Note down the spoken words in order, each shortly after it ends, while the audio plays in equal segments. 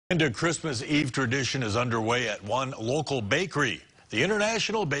And a Christmas Eve tradition is underway at one local bakery. The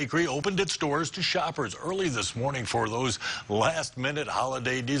International Bakery opened its doors to shoppers early this morning for those last-minute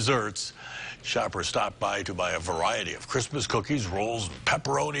holiday desserts. Shoppers stopped by to buy a variety of Christmas cookies, rolls,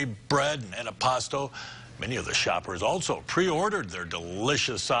 pepperoni, bread, and antipasto. Many of the shoppers also pre-ordered their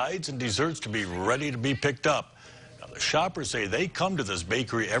delicious sides and desserts to be ready to be picked up. Now, the shoppers say they come to this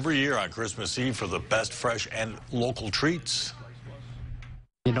bakery every year on Christmas Eve for the best fresh and local treats.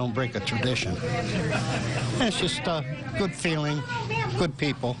 You don't break a tradition. It's just a good feeling, good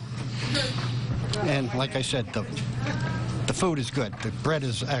people. And like I said, the food is good. The bread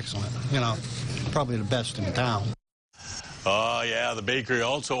is excellent. You know, probably the best in town. Oh, yeah, the bakery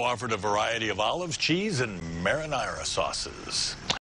also offered a variety of olives, cheese, and marinara sauces.